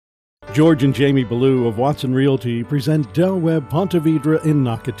George and Jamie Ballou of Watson Realty present Dell Webb Ponte Vedra in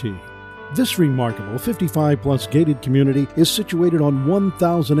Nocatee. This remarkable 55-plus gated community is situated on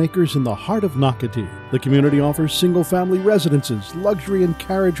 1,000 acres in the heart of Nocatee. The community offers single-family residences, luxury and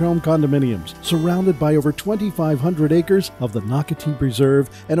carriage home condominiums, surrounded by over 2,500 acres of the Nocatee Preserve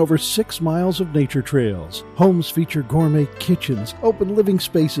and over 6 miles of nature trails. Homes feature gourmet kitchens, open living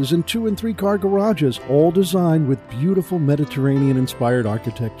spaces, and 2- and 3-car garages, all designed with beautiful Mediterranean-inspired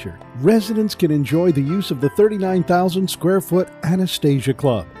architecture. Residents can enjoy the use of the 39,000-square-foot Anastasia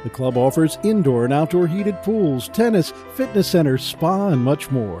Club. The club offers indoor and outdoor heated pools, tennis, fitness centers, spa, and much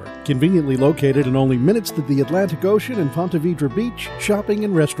more. Conveniently located in only minutes to the Atlantic Ocean and Ponte Vedra Beach, shopping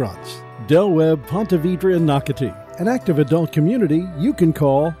and restaurants. Dell Webb Ponte Vedra in Nocatee, an active adult community you can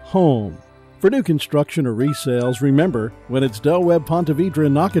call home. For new construction or resales, remember, when it's Dell Webb Ponte Vedra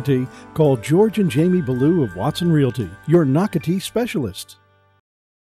in Nocatee, call George and Jamie Ballou of Watson Realty, your Nocatee specialist.